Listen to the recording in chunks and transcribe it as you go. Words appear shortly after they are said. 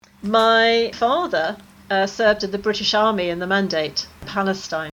My father served in the British Army in the Mandate,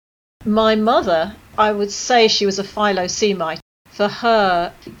 Palestine. My mother, I would say she was a Philo-Semite. For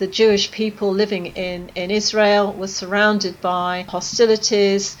her, the Jewish people living in Israel were surrounded by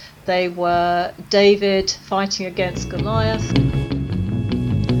hostilities. They were David fighting against Goliath.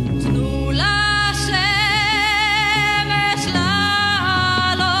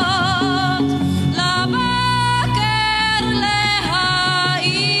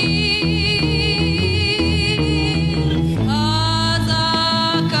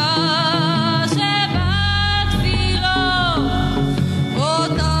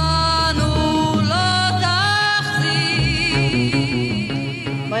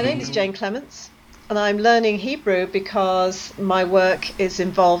 My name is Jane Clements, and I'm learning Hebrew because my work is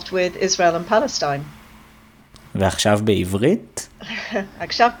involved with Israel and Palestine. ועכשיו בעברית?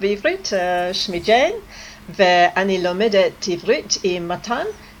 עכשיו בעברית, שמי ג'יין, ואני לומדת עברית עם מתן,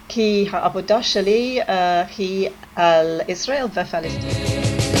 כי העבודה שלי היא על ישראל ופלסטין.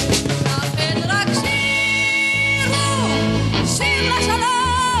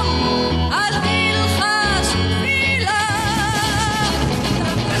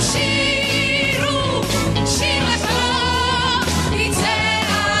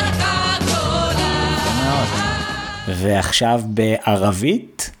 ועכשיו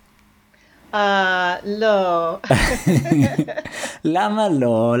בערבית? לא. למה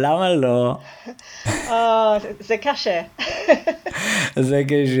לא? למה לא? זה קשה. זה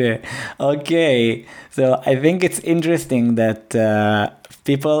קשה. Okay, so I think it's interesting that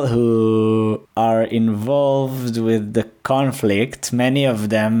people who are involved with the conflict, many of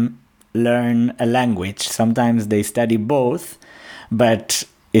them learn a language. Sometimes they study both, but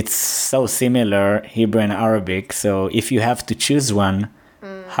it's so similar, Hebrew and Arabic. So if you have to choose one,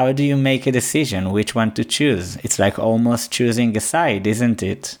 how do you make a decision which one to choose? It's like almost choosing a side, isn't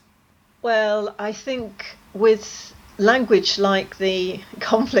it? Well, I think with language like the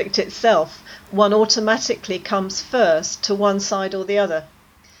conflict itself, one automatically comes first to one side or the other.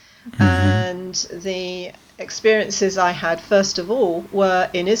 Mm-hmm. And the experiences I had, first of all, were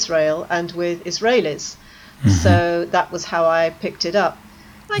in Israel and with Israelis. Mm-hmm. So that was how I picked it up.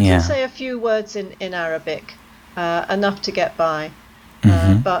 I can say a few words in Arabic, enough to get by.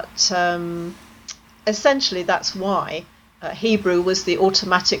 But essentially that's why Hebrew was the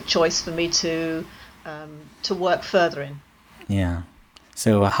automatic choice for me to work further in. Yeah.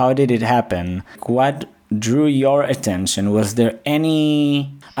 So how did it happen? What drew your attention? Was there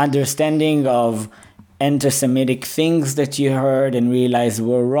any understanding of anti-Semitic things that you heard and realized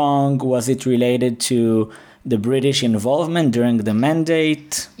were wrong? Was it related to the British involvement during the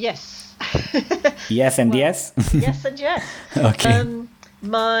Mandate? Yes. Yes and yes? Yes and yes. Okay.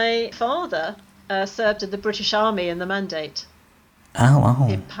 My father served in the British Army in the Mandate. Oh, wow.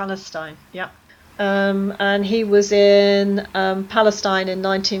 In Palestine, yeah. And he was in Palestine in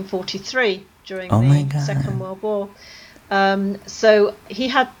 1943 during the Second World War. So he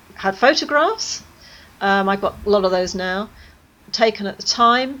had photographs. I got a lot of those now, taken at the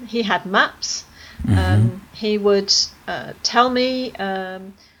time. He had maps. He would tell me a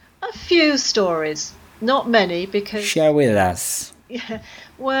few stories, not many, because share with us. Yeah,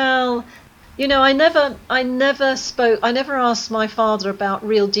 well, you know, I never asked my father about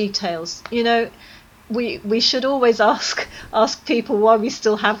real details. You know, we should always ask people why we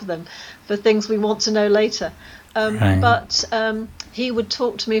still have them for things we want to know later. Right. But he would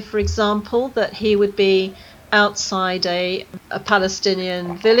talk to me, for example, that he would be outside a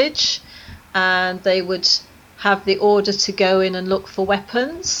Palestinian village, and they would have the order to go in and look for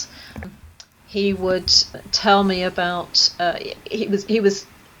weapons. He would tell me about he was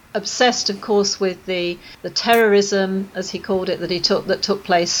obsessed, of course, with the terrorism, as he called it, that took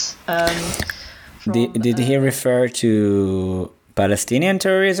place. Did he refer to Palestinian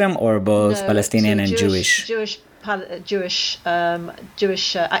terrorism or both Palestinian and Jewish?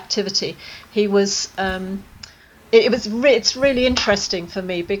 Jewish activity. He was. It's really interesting for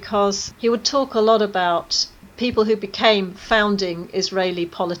me because he would talk a lot about people who became founding Israeli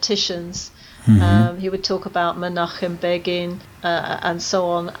politicians. He would talk about Menachem Begin and so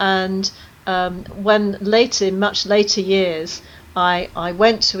on. And when in much later years, I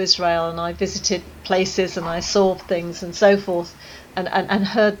went to Israel and I visited places and I saw things and so forth, and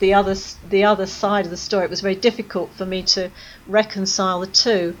heard the other side of the story. It was very difficult for me to reconcile the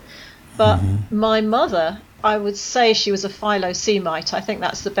two. But my mother, I would say she was a Philosemite. I think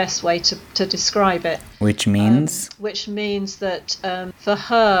that's the best way to describe it. Which means? Which means that for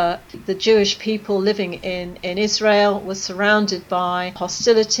her, the Jewish people living in Israel were surrounded by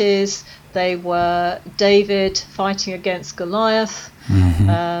hostilities. They were David fighting against Goliath.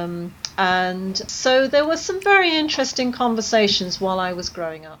 And so there were some very interesting conversations while I was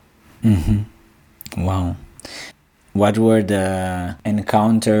growing up. Wow. What were the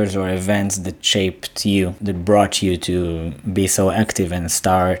encounters or events that shaped you, that brought you to be so active and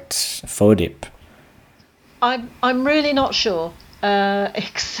start FODIP? I'm really not sure,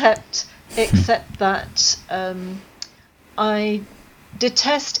 except that I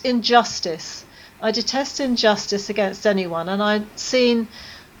detest injustice. I detest injustice against anyone, and I've seen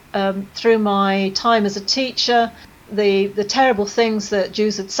through my time as a teacher the terrible things that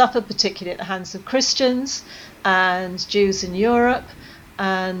Jews had suffered, particularly at the hands of Christians and Jews in Europe,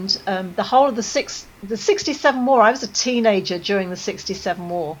 and the whole of the 67 War. I was a teenager during the 67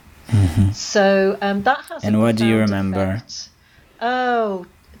 War, so that has. And what do you remember? Effect. Oh,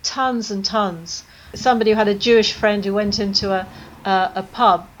 tons and tons. Somebody who had a Jewish friend who went into a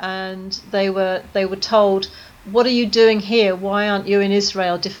pub, and they were told, "What are you doing here? Why aren't you in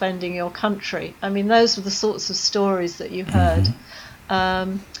Israel defending your country?" I mean, those were the sorts of stories that you heard.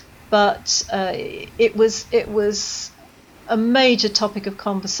 But it was a major topic of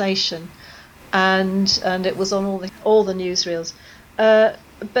conversation, and it was on all the newsreels.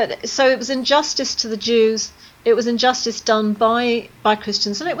 But so it was injustice to the Jews. It was injustice done by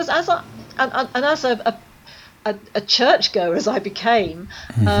Christians, and it was as a churchgoer as I became.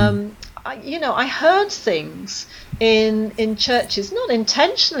 I heard things in churches, not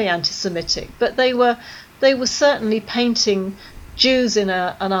intentionally anti-Semitic, but they were certainly painting Jews in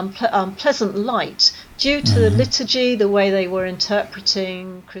an unpleasant light due to the liturgy, the way they were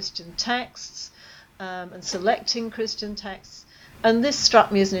interpreting Christian texts and selecting Christian texts. And this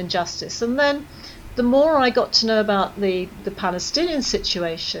struck me as an injustice. And then the more I got to know about the Palestinian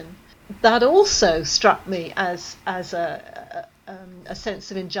situation, that also struck me as a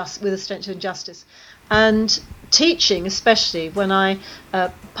sense of injustice. And teaching, especially when I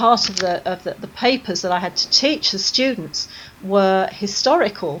part of the papers that I had to teach the students were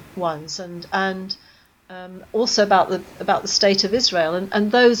historical ones, and also about the state of Israel,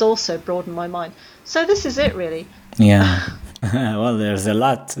 and those also broadened my mind. So this is it, really. Yeah. Well, there's a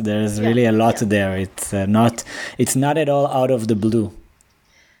lot. There's really a lot there. It's not at all out of the blue.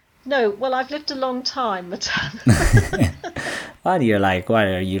 No, well, I've lived a long time, Matan. What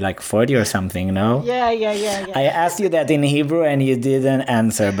are you like 40 or something, no? Yeah. I asked you that in Hebrew and you didn't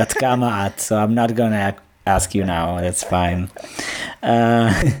answer, but kama at, so I'm not gonna ask you now, that's fine.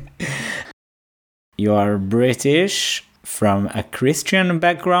 You are British, from a Christian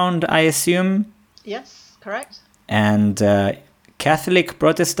background, I assume? Yes, correct. And Catholic,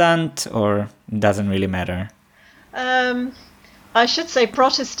 Protestant, or doesn't really matter? I should say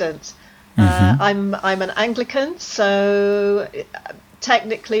Protestant. I'm an Anglican, so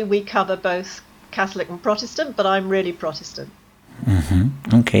technically we cover both Catholic and Protestant, but I'm really Protestant.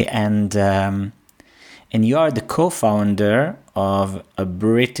 Okay, and you are the co-founder of a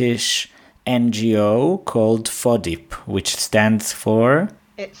British NGO called FODIP, which stands for?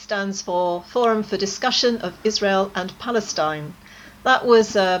 It stands for Forum for Discussion of Israel and Palestine. That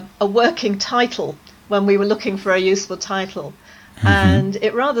was a working title when we were looking for a useful title. And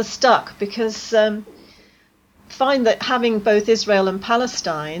it rather stuck because find that having both Israel and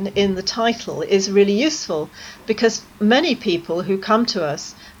Palestine in the title is really useful, because many people who come to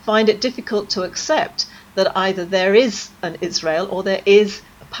us find it difficult to accept that either there is an Israel or there is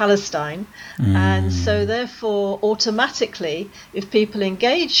a Palestine. And so therefore automatically, if people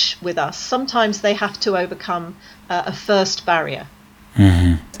engage with us, sometimes they have to overcome a first barrier.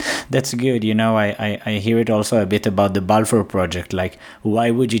 That's good. I hear it also a bit about the Balfour Project. Like,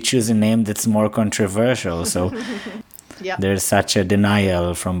 why would you choose a name that's more controversial? So there's such a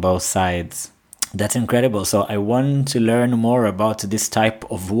denial from both sides. That's incredible. So I want to learn more about this type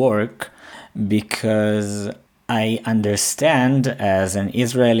of work, because I understand, as an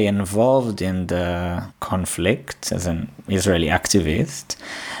Israeli involved in the conflict, as an Israeli activist,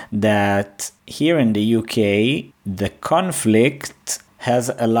 that here in the UK, the conflict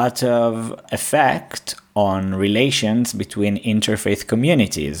has a lot of effect on relations between interfaith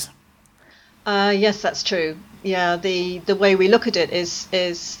communities. Yes, that's true. Yeah, the way we look at it is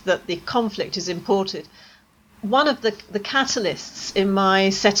that the conflict is imported. One of the catalysts in my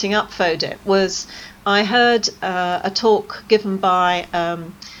setting up FODIP was I heard a talk given by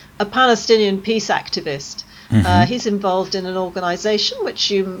a Palestinian peace activist, He's involved in an organisation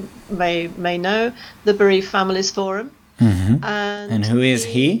which you may know, the Bereaved Families Forum. And who is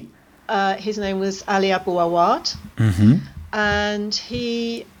he? His name was Ali Abu Awad. And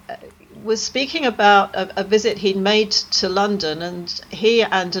he was speaking about a visit he'd made to London, and he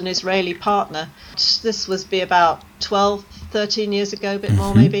and an Israeli partner, this was be about 12, 13 years ago, a bit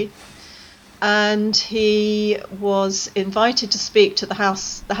more maybe, and he was invited to speak to the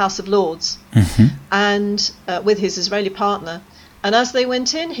House of Lords, and with his Israeli partner. And as they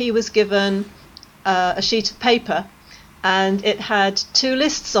went in, he was given a sheet of paper, and it had two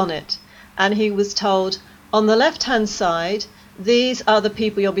lists on it, and he was told, on the left-hand side, these are the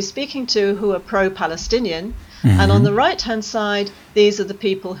people you'll be speaking to who are pro-Palestinian, and on the right-hand side, these are the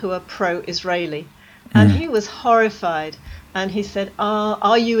people who are pro-Israeli. And he was horrified, and he said,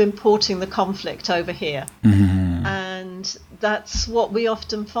 are you importing the conflict over here? And that's what we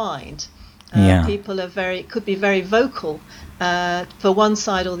often find. People are could be very vocal for one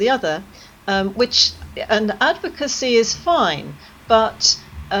side or the other, and advocacy is fine, but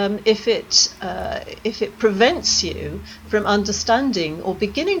if it prevents you from understanding or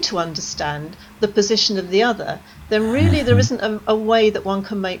beginning to understand the position of the other, then really there isn't a way that one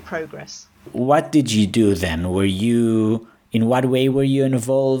can make progress. What did you do then? In what way were you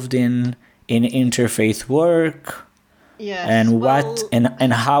involved in interfaith work? Yes.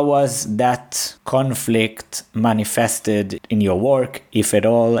 And how was that conflict manifested in your work, if at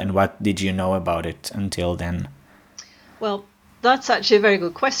all, and what did you know about it until then? Well, that's actually a very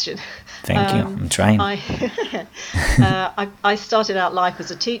good question. Thank you. I'm trying. I started out life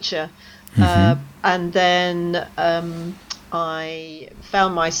as a teacher, and then I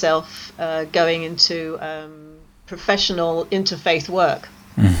found myself going into professional interfaith work.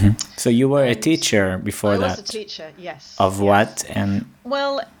 So you were a teacher before that? I was a teacher, yes. Of what?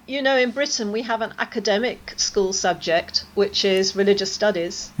 Well, in Britain we have an academic school subject, which is religious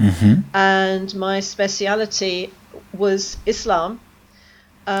studies, and my speciality was Islam,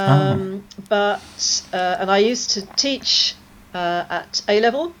 and I used to teach at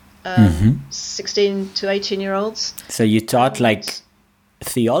A-level, 16 to 18-year-olds. So you taught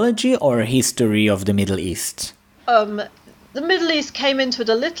theology or history of the Middle East? The Middle East came into it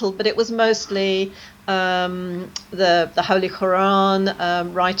a little, but it was mostly the Holy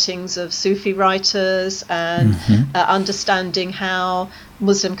Quran, writings of Sufi writers, and understanding how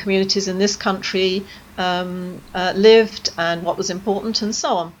Muslim communities in this country lived and what was important and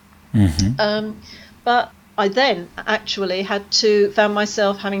so on. But I then actually found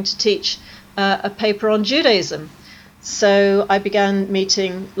myself having to teach a paper on Judaism. So I began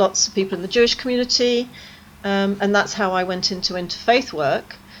meeting lots of people in the Jewish community, and that's how I went into interfaith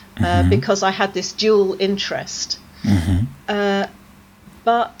work, because I had this dual interest.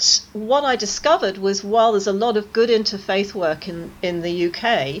 But what I discovered was, while there's a lot of good interfaith work in the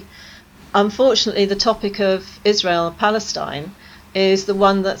UK, unfortunately the topic of Israel and Palestine is the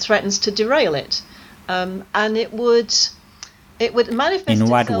one that threatens to derail it. And it would manifest in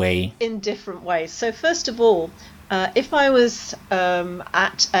what itself way? In different ways. So first of all, if I was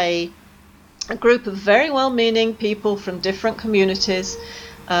at a group of very well-meaning people from different communities,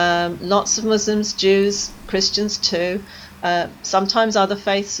 lots of Muslims, Jews, Christians too, sometimes other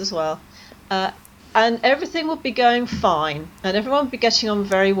faiths as well, and everything would be going fine and everyone would be getting on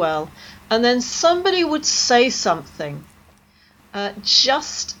very well, and then somebody would say something,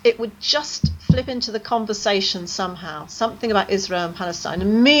 it would just flip into the conversation somehow, something about Israel and Palestine.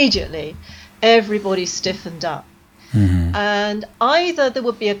 Immediately everybody stiffened up. And either there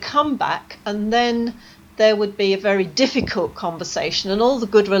would be a comeback, and then there would be a very difficult conversation and all the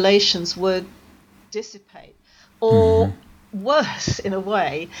good relations would dissipate, or worse, in a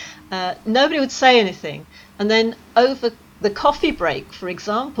way, nobody would say anything, and then over the coffee break, for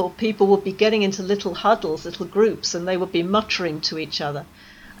example, people would be getting into little huddles, little groups, and they would be muttering to each other.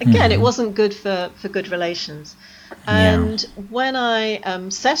 Again, it wasn't good for good relations. And when I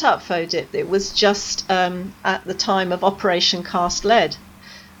set up FODIP, it was just at the time of Operation Cast Lead,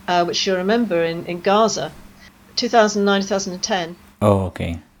 which you remember in Gaza, 2009, 2010. Oh,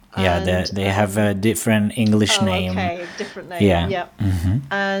 okay. Yeah, and, they have a different English name. Okay, a different name. Yeah.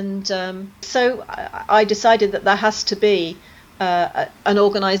 And so I decided that there has to be an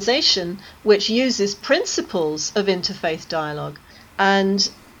organisation which uses principles of interfaith dialogue. And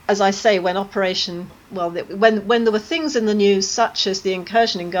as I say, when there were things in the news such as the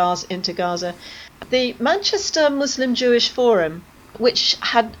incursion into Gaza, the Manchester Muslim Jewish Forum, which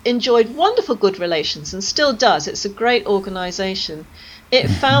had enjoyed wonderful good relations and still does, it's a great organisation, it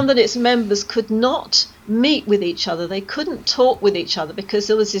found that its members could not meet with each other. They couldn't talk with each other because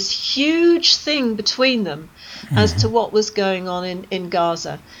there was this huge thing between them as to what was going on in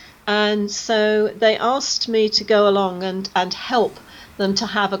Gaza. And so they asked me to go along and help them to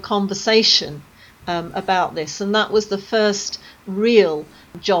have a conversation about this. And that was the first real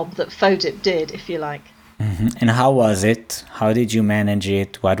job that FODIP did, if you like. And how was it? How did you manage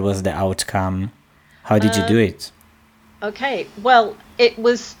it? What was the outcome? How did you do it? Okay, well, it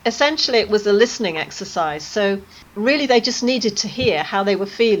was a listening exercise. So really they just needed to hear how they were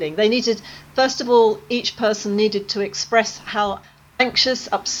feeling. They needed, first of all, each person needed to express how anxious,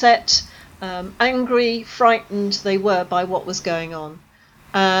 upset, angry, frightened they were by what was going on.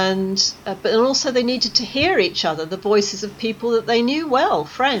 And but also they needed to hear each other, the voices of people that they knew well,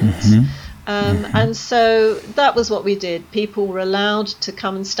 friends. And so that was what we did. People were allowed to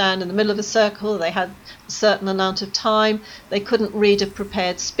come and stand in the middle of a circle. They had a certain amount of time. They couldn't read a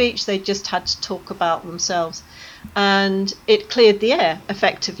prepared speech. They just had to talk about themselves. And it cleared the air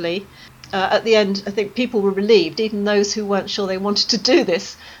effectively. At the end, I think people were relieved. Even those who weren't sure they wanted to do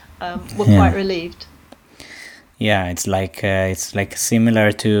this were quite relieved. Yeah, it's like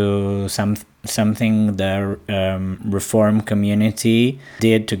similar to something the Reform community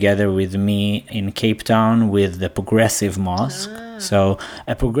did together with me in Cape Town with the Progressive Mosque. So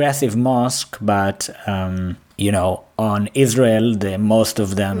a progressive mosque, but on Israel, most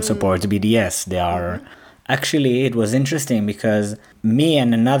of them support BDS. They are actually, it was interesting because me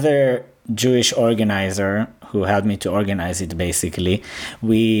and another Jewish organizer who helped me to organize it, basically,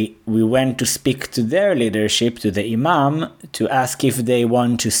 we went to speak to their leadership, to the imam, to ask if they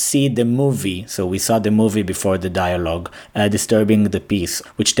want to see the movie. So we saw the movie before the dialogue, Disturbing the Peace,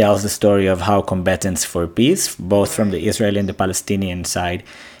 which tells the story of how combatants for peace, both from the Israeli and the Palestinian side,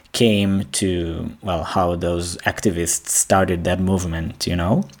 came to, how those activists started that movement,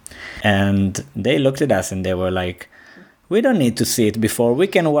 And they looked at us and they were like, we don't need to see it before. We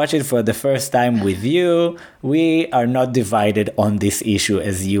can watch it for the first time with you. We are not divided on this issue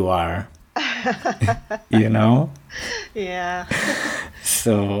as you are. Yeah.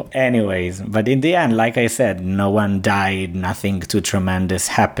 So anyways, but in the end, like I said, no one died. Nothing too tremendous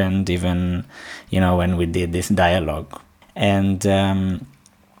happened, even, when we did this dialogue. And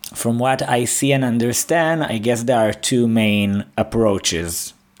from what I see and understand, I guess there are two main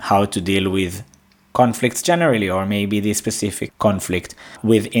approaches how to deal with conflicts generally, or maybe the specific conflict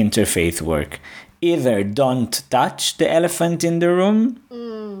with interfaith work. Either don't touch the elephant in the room,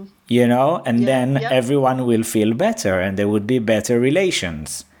 and then everyone will feel better and there would be better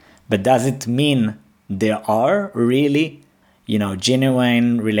relations. But does it mean there are really,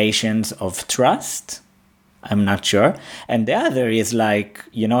 genuine relations of trust? I'm not sure. And the other is like,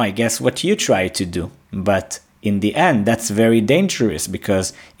 I guess what you try to do. But in the end, that's very dangerous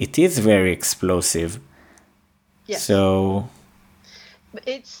because it is very explosive. Yes. So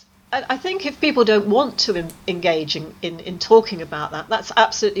I think if people don't want to engage in talking about that, that's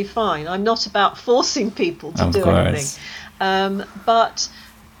absolutely fine. I'm not about forcing people to do anything. But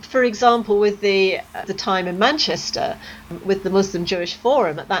for example, with the time in Manchester, with the Muslim Jewish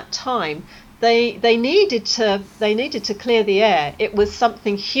Forum at that time, they needed to clear the air. It was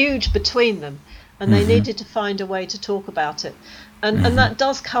something huge between them. And they needed to find a way to talk about it. And that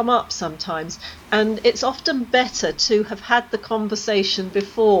does come up sometimes. And it's often better to have had the conversation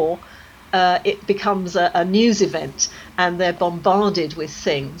before it becomes a news event and they're bombarded with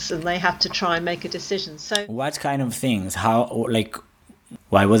things and they have to try and make a decision. So, what kind of things?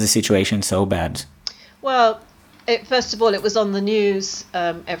 Why was the situation so bad? Well, first of all, it was on the news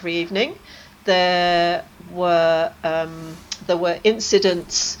every evening. There were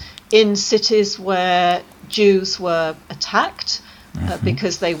incidents in cities where Jews were attacked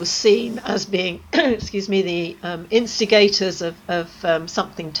because they were seen as being, the instigators of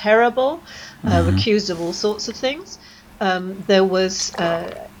something terrible, accused of all sorts of things. There was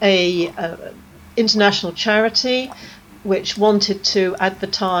a international charity which wanted to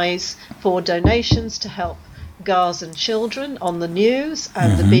advertise for donations to help Gazan children on the news,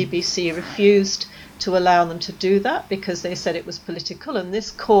 and the BBC refused to allow them to do that because they said it was political, and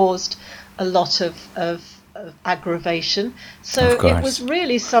this caused a lot of aggravation. So it was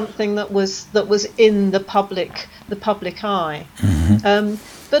really something that was in the public eye.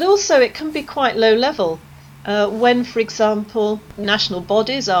 But also it can be quite low level. When, for example, national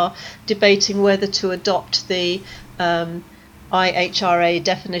bodies are debating whether to adopt the IHRA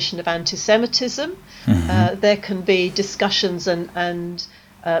definition of anti-Semitism, there can be discussions and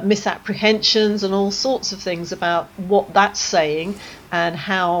misapprehensions and all sorts of things about what that's saying and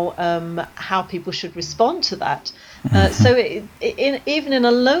how people should respond to that. So even in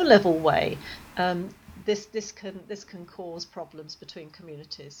a low-level way, this can cause problems between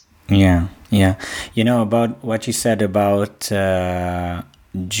communities. Yeah, yeah. About what you said about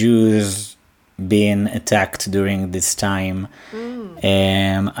Jews being attacked during this time.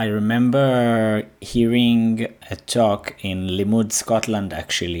 I remember hearing a talk in Limud, Scotland,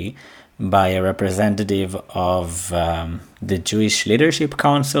 actually, by a representative of the Jewish Leadership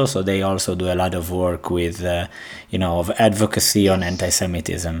Council. So they also do a lot of work with, of advocacy on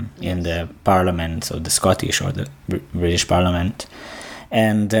anti-Semitism in the Parliament, so the Scottish or the British Parliament.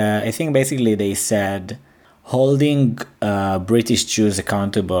 And I think basically they said holding British Jews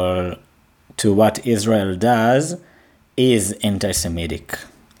accountable to what Israel does is anti-Semitic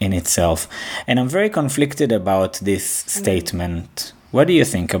in itself. And I'm very conflicted about this statement. What do you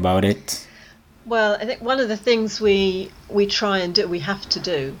think about it? Well, I think one of the things we try and do, we have to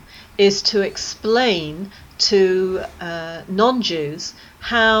do, is to explain to non-Jews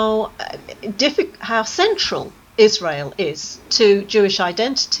how central Israel is to Jewish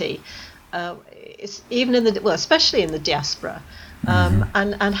identity, it's even especially in the diaspora,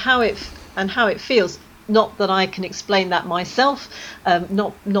 and how it feels. Not that I can explain that myself,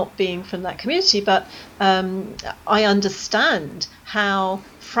 not being from that community, but I understand how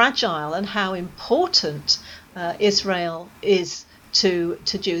fragile and how important Israel is to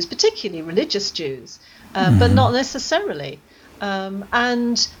Jews, particularly religious Jews, but not necessarily,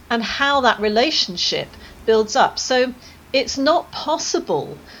 and how that relationship builds up. So it's not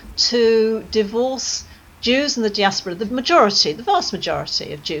possible to divorce Jews in the diaspora, the vast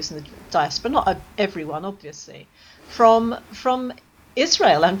majority of Jews in the diaspora, not everyone obviously, from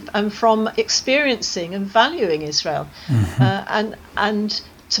Israel and from experiencing and valuing Israel, and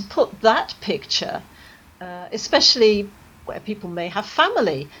to put that picture, especially where people may have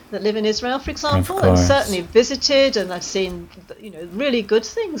family that live in Israel, for example, and certainly visited, and I've seen really good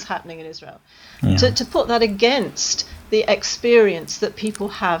things happening in Israel. To put that against the experience that people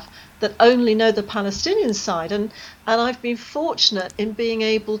have that only know the Palestinian side, and I've been fortunate in being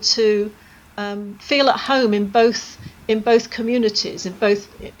able to feel at home in both communities,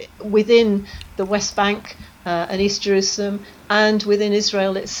 within the West Bank and East Jerusalem, and within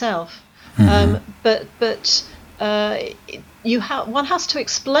Israel itself. But one has to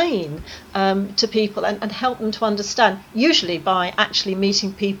explain to people and help them to understand, usually by actually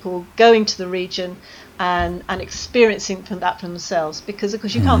meeting people, going to the region and experiencing that for themselves, because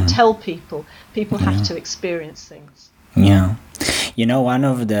you can't tell people have to experience things. Yeah. One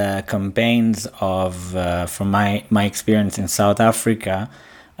of the campaigns from my experience in South Africa,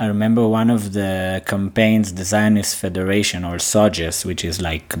 I remember one of the campaigns, the Zionist Federation, or SOGES, which is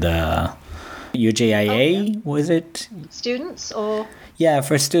like the UJIA, was it? Students or? Yeah,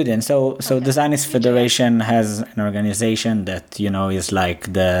 for students. So the Zionist Federation has an organization that, is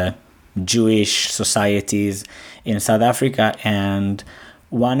like the Jewish societies in South Africa, and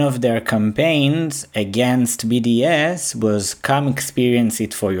one of their campaigns against BDS was come experience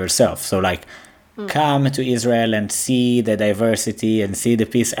it for yourself. So come to Israel and see the diversity and see the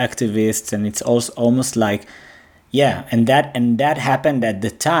peace activists, and it's also almost like, and that happened at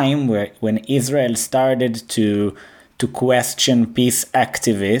the time when Israel started to question peace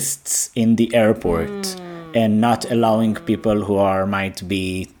activists in the airport and not allowing people who might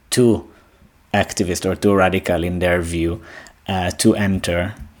be too activist or too radical in their view to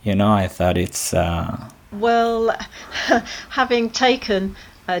enter. I thought it's well, having taken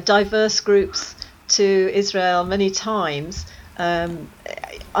diverse groups to Israel many times,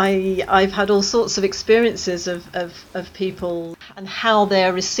 I've had all sorts of experiences of people and how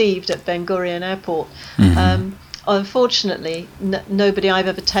they're received at Ben Gurion Airport. Unfortunately, nobody I've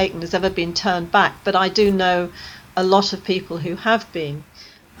ever taken has ever been turned back, but I do know a lot of people who have been.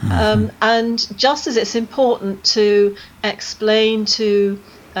 And just as it's important to explain to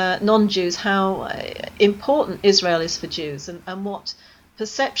non-Jews how important Israel is for Jews and what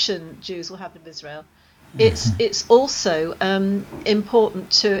perception Jews will have of Israel, it's also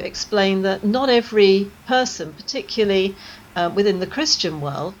important to explain that not every person, particularly within the Christian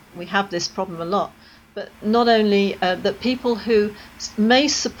world, we have this problem a lot, but not only that people who may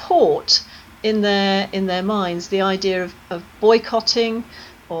support in their minds the idea of boycotting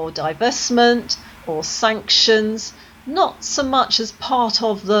or divestment or sanctions, not so much as part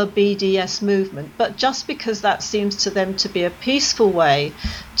of the BDS movement, but just because that seems to them to be a peaceful way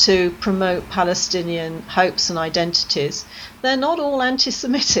to promote Palestinian hopes and identities, they're not all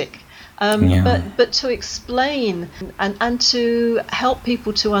anti-Semitic. But to explain and to help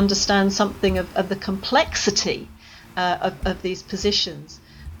people to understand something of the complexity of these positions,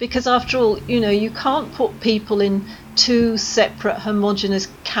 because after all, you can't put people in two separate homogeneous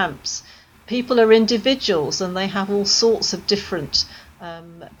camps. People are individuals and they have all sorts of different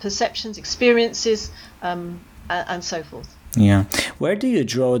perceptions, experiences, and so forth. Yeah. Where do you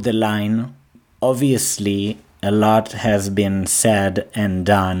draw the line? Obviously, a lot has been said and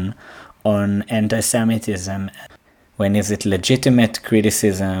done on anti-Semitism. When is it legitimate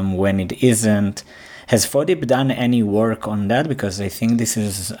criticism? When it isn't? Has FODIP done any work on that? Because I think this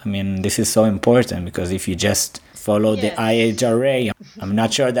is so important, because if you just follow the IHRA, I'm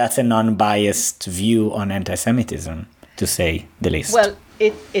not sure that's a non-biased view on anti-Semitism, to say the least. Well,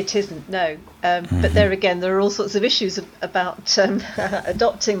 it isn't, no. But there again, there are all sorts of issues about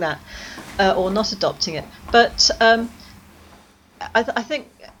adopting that or not adopting it. But I think,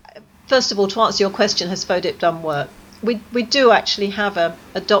 first of all, to answer your question, has FODIP done work? We do actually have a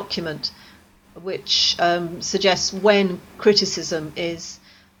document which suggests when criticism is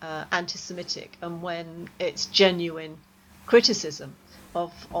anti-Semitic and when it's genuine criticism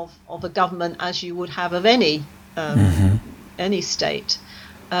of a government, as you would have of any state.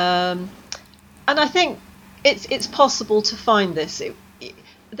 And I think it's possible to find this.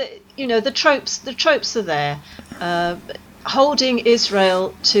 The tropes are there. Holding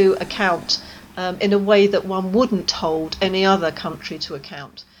Israel to account in a way that one wouldn't hold any other country to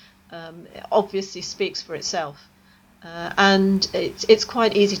account obviously speaks for itself. And it's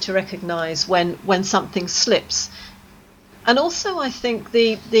quite easy to recognise when something slips. And also I think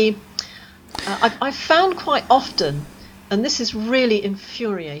I've found quite often, and this is really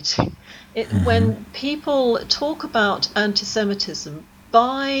infuriating, when people talk about anti-Semitism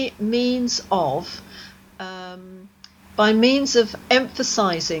by means of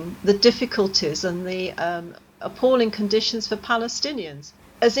emphasising the difficulties and the appalling conditions for Palestinians,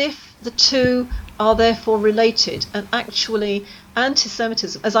 as if the two are therefore related. And actually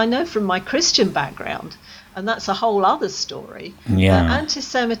anti-Semitism, as I know from my Christian background, and that's a whole other story,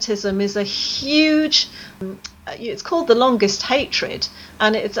 anti-Semitism is a huge, it's called the longest hatred,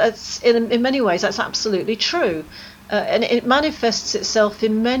 and it's in many ways that's absolutely true, and it manifests itself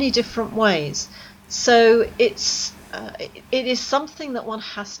in many different ways. So it is something that one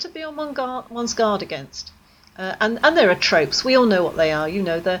has to be on one's guard against. And there are tropes. We all know what they are.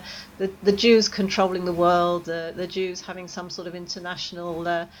 The Jews controlling the world, the Jews having some sort of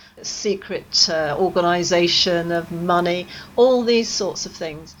international secret organisation of money, all these sorts of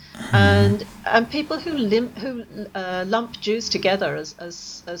things, and people who lump Jews together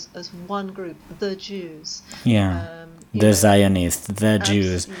as one group, the Jews. The Zionists, the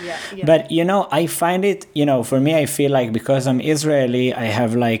Jews. But I find it, for me, I feel like because I'm Israeli, I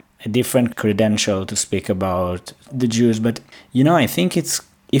have like a different credential to speak about the Jews. But I think it's,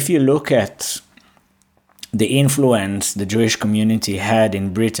 if you look at the influence the Jewish community had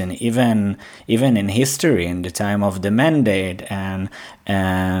in Britain, even in history, in the time of the Mandate, and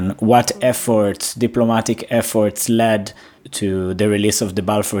what diplomatic efforts led to the release of the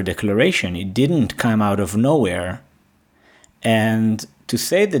Balfour Declaration, it didn't come out of nowhere. And to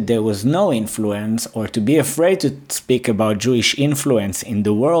say that there was no influence, or to be afraid to speak about Jewish influence in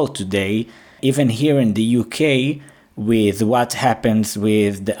the world today, even here in the UK, with what happens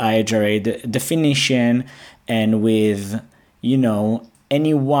with the IHRA definition, and with,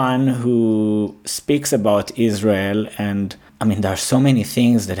 anyone who speaks about Israel. And there are so many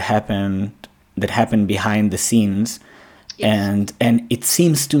things that happen behind the scenes. Yes. And it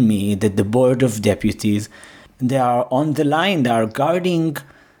seems to me that the Board of Deputies, they are on the line, they are guarding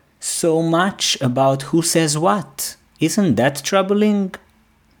so much about who says what. Isn't that troubling?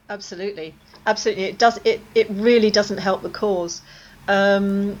 Absolutely. It really doesn't help the cause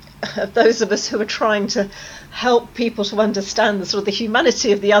of those of us who are trying to help people to understand the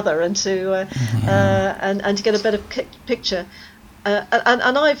humanity of the other, and to get a better picture.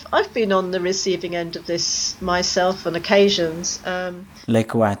 And I've been on the receiving end of this myself on occasions.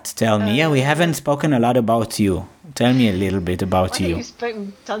 Like what? Tell me. We haven't spoken a lot about you. Tell me a little bit about you. You've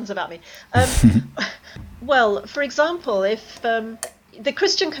spoken tons about me. Well, for example, if the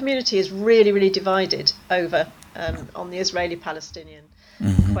Christian community is really, really divided over on the Israeli-Palestinian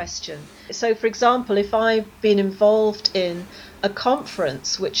question. So, for example, if I've been involved in a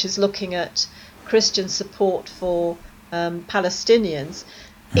conference which is looking at Christian support for Palestinians,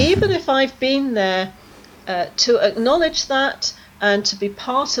 even if I've been there to acknowledge that and to be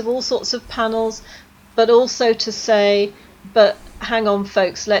part of all sorts of panels, but also to say, but hang on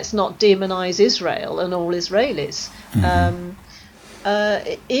folks, let's not demonize Israel and all Israelis.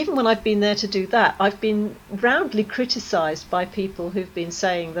 even when I've been there to do that, I've been roundly criticised by people who've been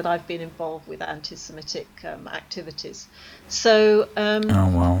saying that I've been involved with anti-Semitic activities. So Oh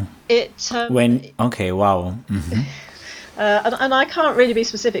wow. Wow. Mm-hmm. And I can't really be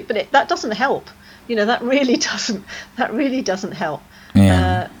specific, but that doesn't help. That really doesn't help.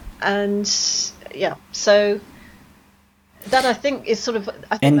 Yeah. So that I think is sort of.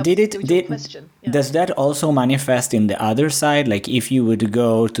 I think And that was your question. Yeah. Does that also manifest in the other side? Like if you would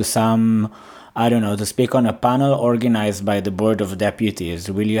go to some, I don't know, to speak on a panel organized by the Board of Deputies,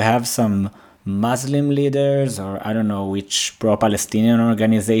 will you have some Muslim leaders or I don't know which pro-Palestinian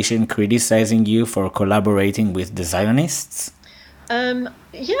organization criticizing you for collaborating with the Zionists?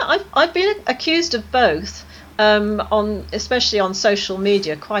 I've been accused of both, especially on social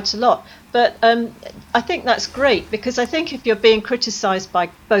media quite a lot. But I think that's great because I think if you're being criticised by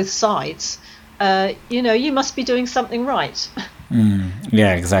both sides, you must be doing something right.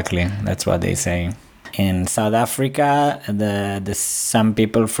 Yeah, exactly. That's what they say. In South Africa, the some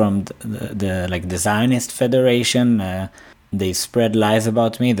people from the Zionist Federation, they spread lies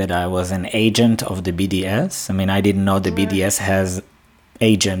about me that I was an agent of the BDS. I mean, I didn't know the BDS has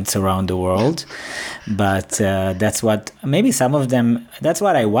agents around the world, but that's what maybe some of them. That's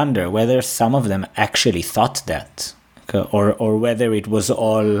what I wonder whether some of them actually thought that. Or whether it was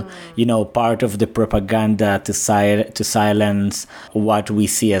all, part of the propaganda to silence what we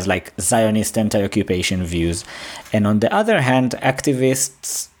see as like Zionist anti-occupation views. And on the other hand,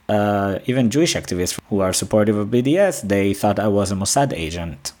 activists, even Jewish activists who are supportive of BDS, they thought I was a Mossad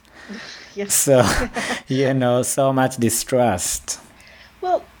agent. Yes. So, so much distrust.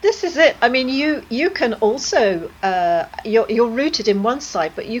 Well, this is it. I mean, you can also, you're rooted in one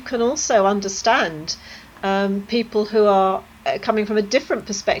side, but you can also understand people who are coming from a different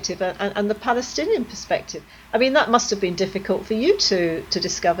perspective and the Palestinian perspective. I mean, that must have been difficult for you to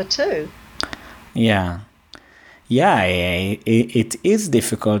discover too. Yeah, it is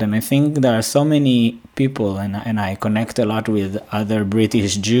difficult, and I think there are so many people, and I connect a lot with other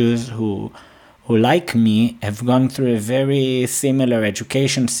British Jews who like me have gone through a very similar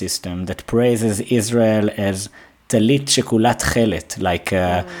education system that praises Israel as talit shekulat chelet,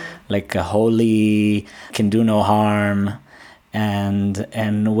 like a holy, can do no harm. And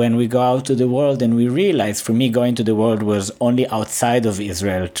when we go out to the world and we realize, for me, going to the world was only outside of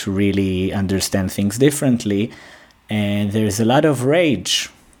Israel to really understand things differently. And there's a lot of rage,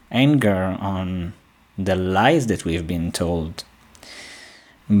 anger on the lies that we've been told.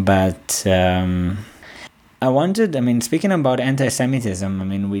 But I wanted, speaking about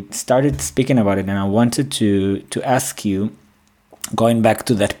anti-Semitism, we started speaking about it, and I wanted to ask you, going back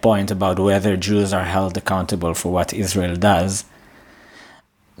to that point about whether Jews are held accountable for what Israel does.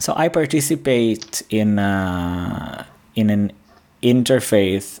 So I participate in an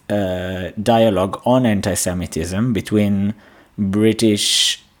interfaith dialogue on anti-Semitism between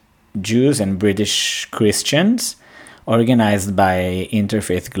British Jews and British Christians, organized by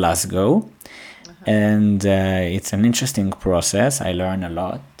Interfaith Glasgow. And it's an interesting process. I learn a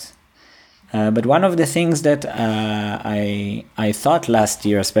lot. But one of the things that I thought last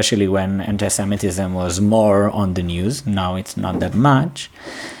year, especially when anti-Semitism was more on the news, now it's not that much,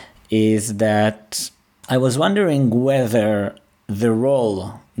 is that I was wondering whether the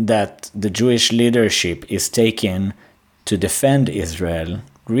role that the Jewish leadership is taking to defend Israel,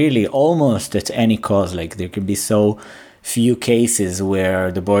 really almost at any cost, like there could be so few cases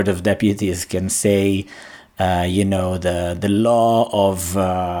where the Board of Deputies can say, the law of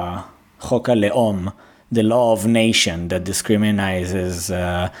Chok HaLeom, the law of nation that discriminates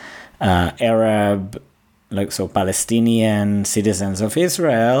Arab, Palestinian citizens of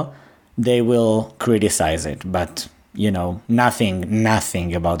Israel, they will criticize it. But,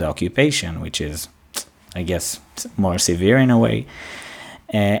 nothing about the occupation, which is, I guess, more severe in a way.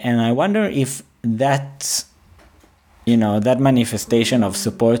 And I wonder if that manifestation of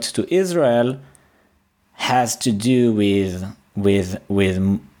support to Israel has to do with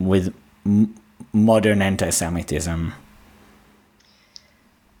modern anti-Semitism.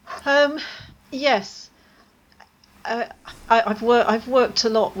 Yes, I've worked a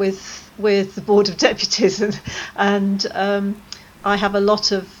lot with the Board of Deputies, and I have a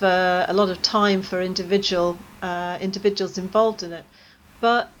lot of time for individuals involved in it.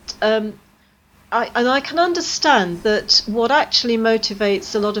 But I can understand that what actually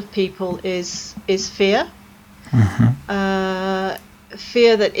motivates a lot of people is fear. Mm-hmm.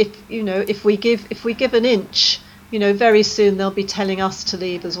 Fear that if we give an inch, very soon they'll be telling us to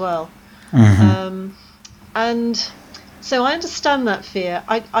leave as well. Mm-hmm. And so I understand that fear.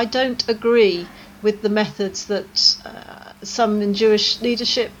 I don't agree with the methods that some in Jewish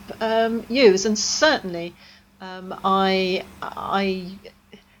leadership use, and certainly I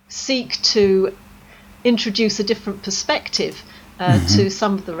seek to introduce a different perspective to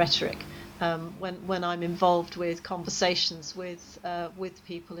some of the rhetoric when I'm involved with conversations with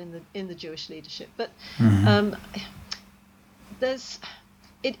people in the Jewish leadership. But there's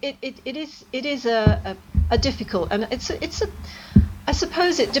it is a difficult, and I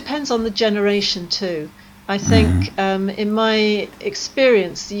suppose it depends on the generation too. I think in my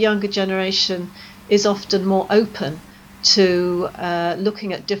experience, the younger generation is often more open to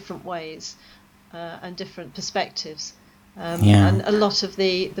looking at different ways and different perspectives. And a lot of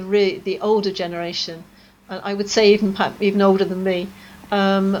the older generation, I would say even older than me,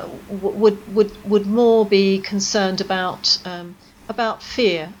 would more be concerned about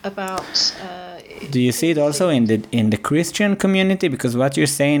fear, about. Do you see it also in the Christian community? Because what you're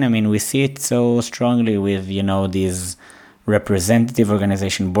saying, I mean, we see it so strongly with these representative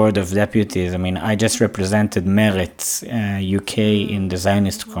organization, Board of Deputies. I mean, I just represented Meretz UK in the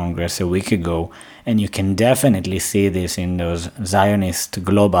Zionist Congress a week ago, and you can definitely see this in those Zionist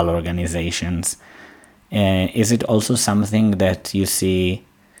global organizations. Is it also something that you see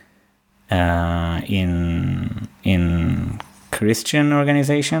in Christian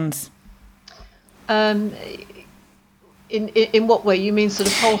organizations? In what way? You mean sort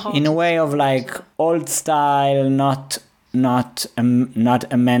of wholehearted? In a way of like old style, not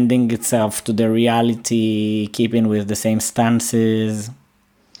amending itself to the reality, keeping with the same stances,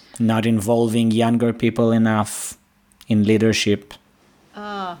 not involving younger people enough in leadership.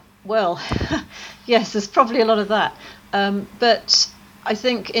 Well, yes, there's probably a lot of that. But I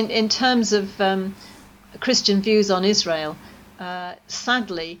think in terms of Christian views on Israel,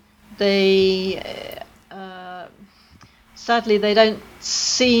 sadly they don't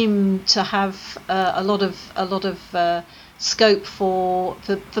seem to have a lot of scope for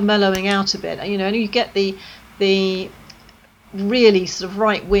mellowing out a bit. And you get the really sort of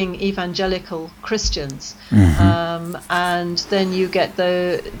right-wing evangelical Christians, and then you get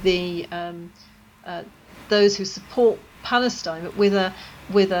those who support Palestine, but with a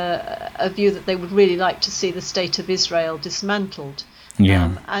view that they would really like to see the state of Israel dismantled.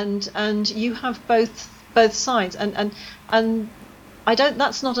 And you have both sides, and I don't.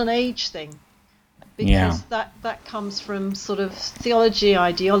 That's not an age thing, because that comes from sort of theology,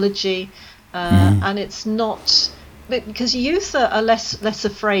 ideology, and it's not. Because youth are less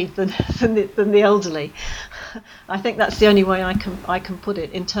afraid than the elderly. I think that's the only way I can put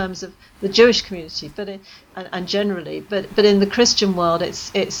it in terms of the Jewish community, and generally, but in the Christian world,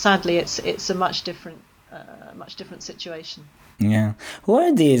 it's sadly it's a much different situation. Yeah, who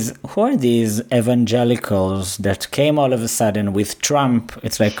are these evangelicals that came all of a sudden with Trump?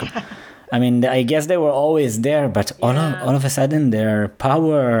 It's like, I mean, I guess they were always there, but all of a sudden their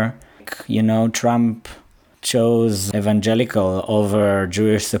power, Trump chose evangelical over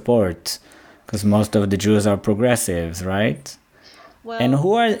Jewish support because most of the Jews are progressives, right? Well, and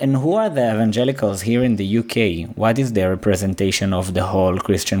who are the evangelicals here in the UK? What is their representation of the whole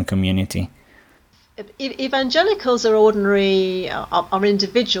Christian community? Evangelicals are are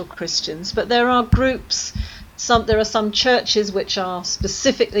individual Christians, but there are groups. There are some churches which are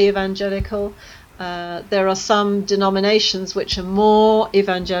specifically evangelical. There are some denominations which are more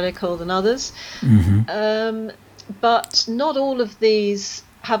evangelical than others, but not all of these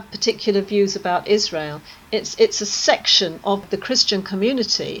have particular views about Israel. It's a section of the Christian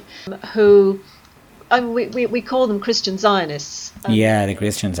community who, we call them Christian Zionists. The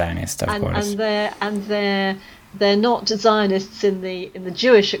Christian Zionists, of course. And they're not Zionists in the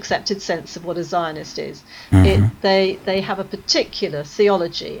Jewish accepted sense of what a Zionist is. They have a particular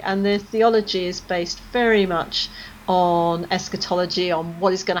theology, and their theology is based very much on eschatology, on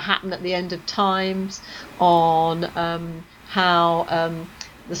what is going to happen at the end of times, on how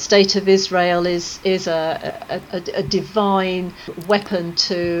the state of Israel is a divine weapon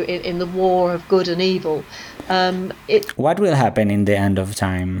in the war of good and evil. What will happen in the end of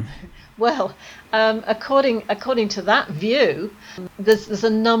time? Well, according to that view, there's a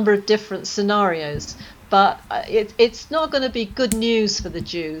number of different scenarios, but it's not going to be good news for the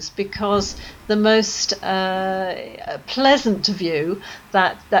Jews, because the most pleasant view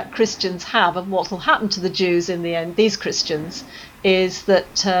that Christians have of what will happen to the Jews in the end, these Christians, is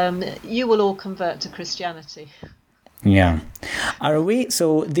that you will all convert to Christianity. Yeah.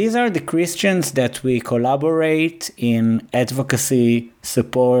 So these are the Christians that we collaborate in advocacy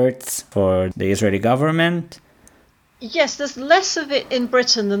supports for the Israeli government? Yes, there's less of it in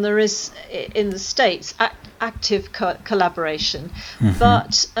Britain than there is in the States, active collaboration.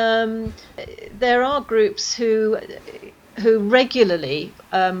 But there are groups who who regularly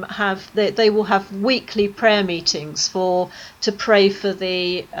they will have weekly prayer meetings to pray for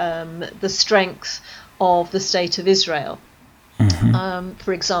the strength of the state of Israel,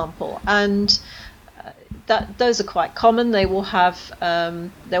 for example, and that those are quite common. They will have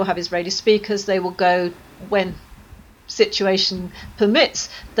Israeli speakers. They will go when situation permits.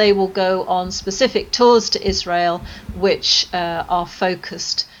 They will go on specific tours to Israel, which are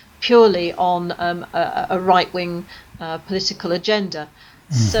focused purely on a right-wing political agenda.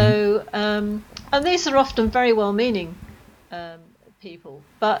 So, and these are often very well-meaning people,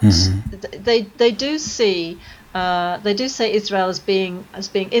 but they do say Israel as being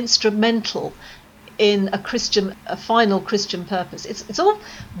instrumental in a final Christian purpose. It's all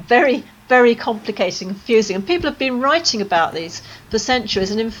very, very complicated and confusing, and people have been writing about these for centuries.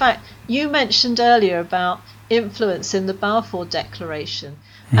 And in fact, you mentioned earlier about influence in the Balfour Declaration.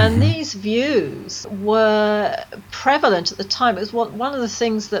 And these views were prevalent at the time. It was one of the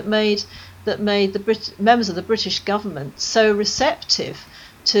things that made the members of the British government so receptive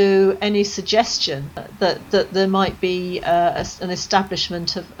to any suggestion that there might be an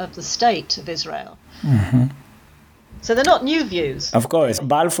establishment of the state of Israel. So they're not new views. Of course.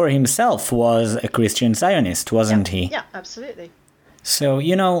 Balfour himself was a Christian Zionist, wasn't he? Yeah, absolutely. So,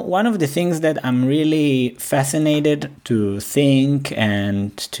 one of the things that I'm really fascinated to think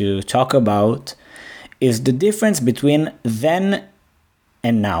and to talk about is the difference between then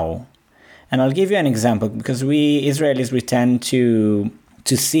and now. And I'll give you an example, because we Israelis, we tend to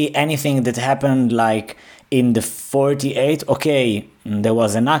see anything that happened like in the 48, okay, there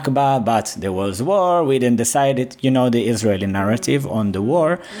was a Nakba, but there was war, we didn't decide it, the Israeli narrative on the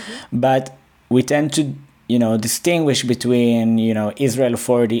war, but we tend to distinguish between, Israel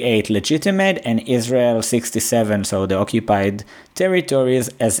 48 legitimate and Israel 67, so the occupied territories,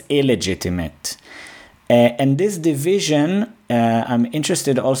 as illegitimate. And this division, I'm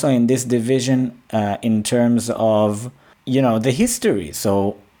interested also in this division in terms of, the history.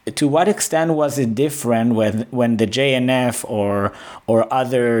 So to what extent was it different when the JNF or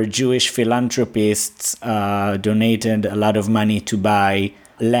other Jewish philanthropists donated a lot of money to buy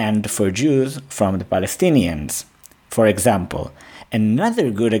land for Jews from the Palestinians, for example? Another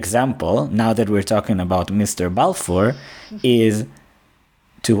good example, now that we're talking about Mr. Balfour, is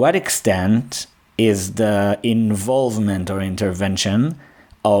to what extent is the involvement or intervention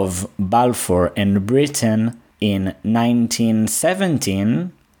of Balfour and Britain in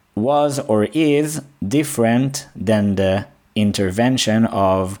 1917 was or is different than the intervention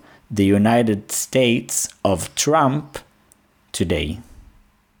of the United States of Trump today?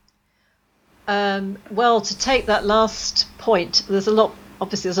 Well, to take that last point, there's a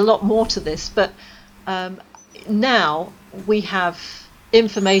lot more to this, but now we have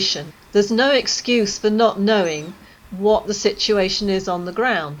information. There's no excuse for not knowing what the situation is on the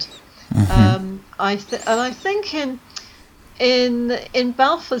ground. I think in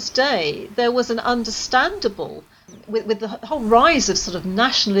Balfour's day there was an understandable, with the whole rise of sort of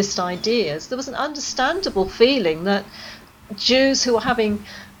nationalist ideas, there was an understandable feeling that Jews who were having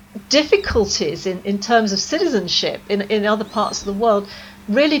difficulties in terms of citizenship in other parts of the world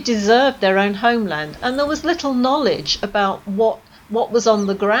really deserved their own homeland, and there was little knowledge about what was on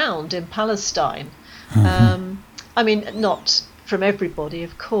the ground in Palestine. I mean, not from everybody,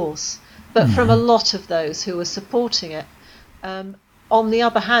 of course, but from a lot of those who were supporting it. On the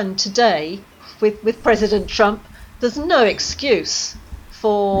other hand, today, with President Trump, there's no excuse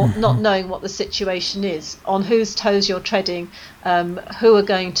for not knowing what the situation is, on whose toes you're treading, who are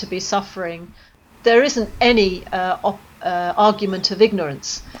going to be suffering. There isn't any argument of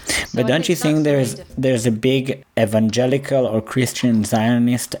ignorance. But don't you think there's a big evangelical or Christian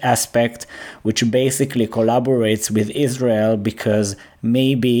Zionist aspect which basically collaborates with Israel, because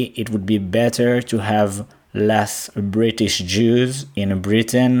maybe it would be better to have less British Jews in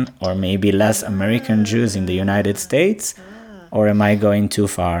Britain, or maybe less American Jews in the United States? Or am I going too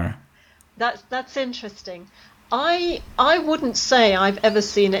far? That's interesting. I wouldn't say I've ever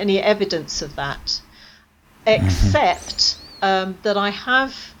seen any evidence of that, except that I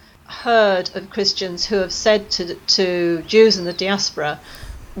have heard of Christians who have said to Jews in the diaspora,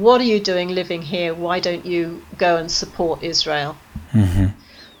 "What are you doing living here? Why don't you go and support Israel?"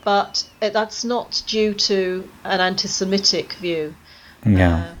 But that's not due to an anti-Semitic view.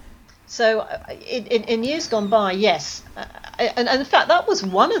 Yeah. So in years gone by, yes. And in fact, that was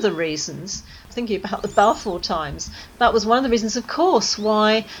one of the reasons, thinking about the Balfour times, that was one of the reasons, of course,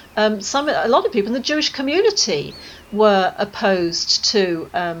 why a lot of people in the Jewish community were opposed to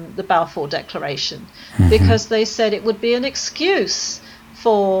the Balfour Declaration, because they said it would be an excuse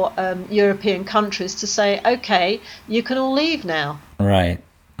for European countries to say, okay, you can all leave now. Right.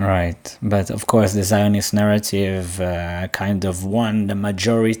 Right. But of course, the Zionist narrative kind of won the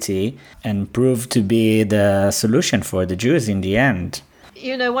majority and proved to be the solution for the Jews in the end.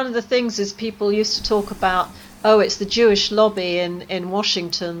 You know, one of the things is people used to talk about, oh, it's the Jewish lobby in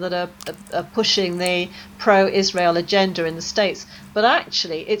Washington that are pushing the pro-Israel agenda in the States. But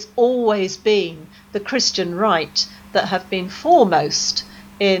actually, it's always been the Christian right that have been foremost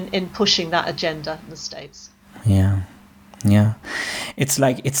in pushing that agenda in the States. Yeah. Yeah, it's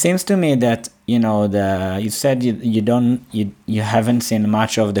like, it seems to me that, you know, you said you haven't seen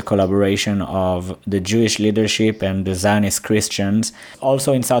much of the collaboration of the Jewish leadership and the Zionist Christians.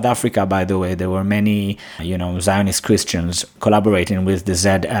 Also in South Africa, by the way, there were many, you know, Zionist Christians collaborating with the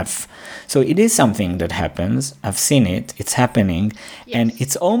ZF. So it is something that happens. I've seen it. It's happening. Yes. And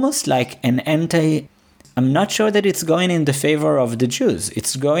it's almost like I'm not sure that it's going in the favor of the Jews.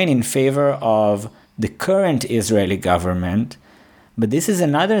 It's going in favor of the current Israeli government. But this is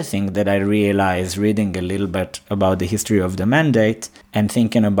another thing that I realized reading a little bit about the history of the mandate and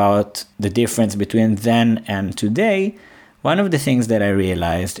thinking about the difference between then and today. One of the things that I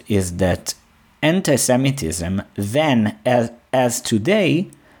realized is that anti-Semitism then as today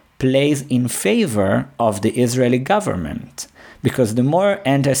plays in favor of the Israeli government. Because the more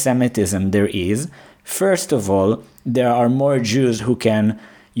anti-Semitism there is, first of all, there are more Jews who can,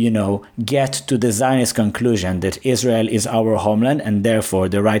 you know, get to the Zionist conclusion that Israel is our homeland and therefore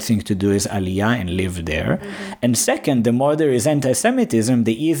the right thing to do is Aliyah and live there. Mm-hmm. And second, the more there is anti-Semitism,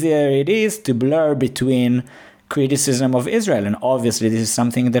 the easier it is to blur between criticism of Israel. And obviously this is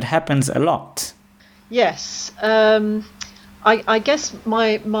something that happens a lot. Yes. I guess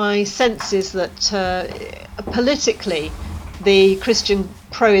my sense is that politically the Christian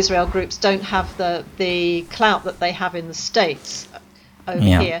pro-Israel groups don't have the clout that they have in the States over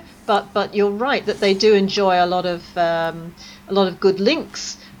here, but you're right that they do enjoy a lot of good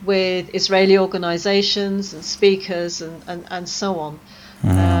links with Israeli organizations and speakers and so on.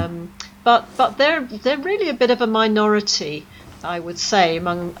 Mm-hmm. But they're really a bit of a minority, I would say,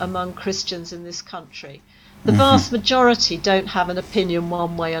 among Christians in this country. The vast majority don't have an opinion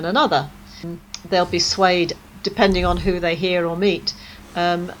one way or another. They'll be swayed depending on who they hear or meet.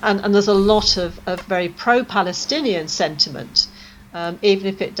 And there's a lot of very pro-Palestinian sentiment, even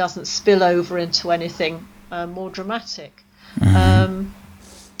if it doesn't spill over into anything more dramatic.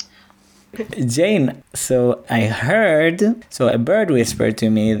 Jane, so I heard, a bird whispered to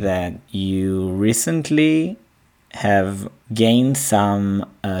me that you recently have gained some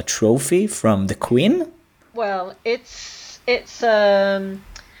trophy from the Queen? Well, it's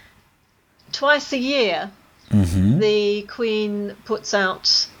twice a year. Mm-hmm. The Queen puts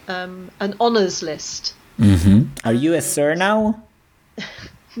out an honours list. Mm-hmm. Are you a sir now?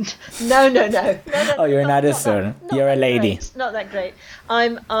 No. Oh, you're not a sir. You're a lady. Great. Not that great.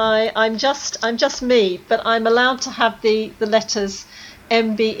 I'm just me, but I'm allowed to have the letters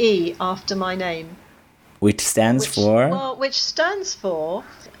MBE after my name. Which stands for? Well, which stands for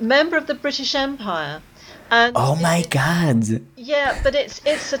Member of the British Empire. And oh my God! Yeah, but it's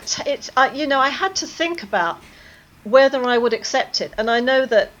you know, I had to think about whether I would accept it, and I know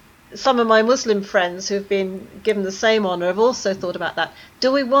that some of my Muslim friends who've been given the same honour have also thought about that.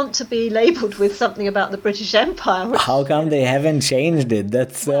 Do we want to be labelled with something about the British Empire? How come they haven't changed it?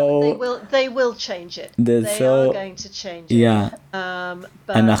 That's so. Well, they will change it. They are going to change it. Yeah.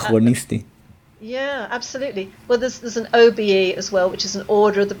 But anachronistic. Yeah, absolutely. Well, there's an OBE as well, which is an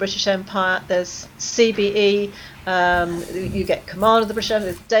Order of the British Empire. There's CBE. You get Command of the British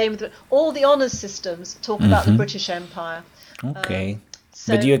Empire. There's Dame of the. All the honours systems talk about the British Empire. Okay.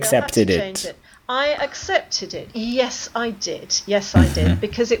 So but you accepted it. I accepted it. Yes, I did.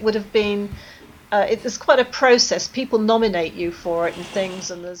 Because it would have been. There's quite a process. People nominate you for it and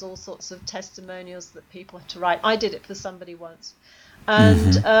things, and there's all sorts of testimonials that people have to write. I did it for somebody once,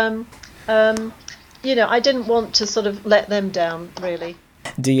 and you know, I didn't want to sort of let them down, really.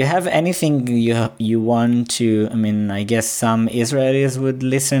 Do you have anything you want to? I mean, I guess some Israelis would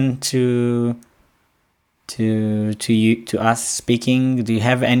listen to us speaking. Do you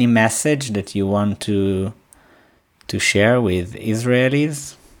have any message that you want to share with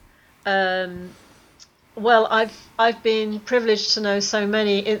Israelis? Well, I've been privileged to know so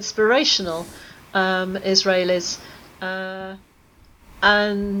many inspirational Israelis,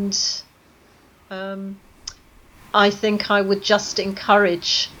 and I think I would just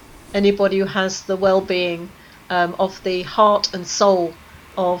encourage anybody who has the well-being of the heart and soul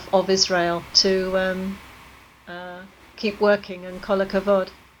of Israel to keep working, and kol hakavod.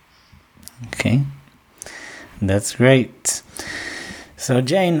 Okay, that's great. So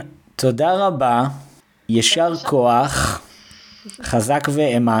Jane, תודה רבה, ישר כוח, חזק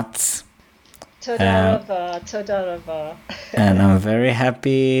ואמץ. תודה רבה, תודה רבה. And I'm very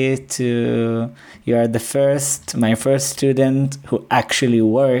happy you are my first student who actually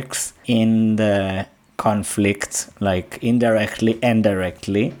works in the conflict, like indirectly and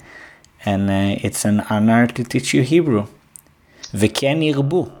directly. And it's an honor to teach you Hebrew. וכן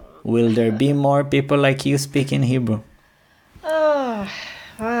ירבו. Will there be more people like you speak in Hebrew? Oh,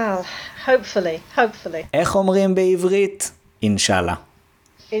 well, hopefully. איך אומרים בעברית? אינשאללה.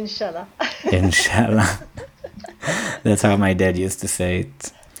 Inshallah. Inshallah. That's how my dad used to say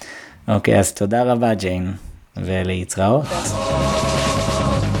it. אוקיי, אז תודה רבה, ג'יין, ולהתראות.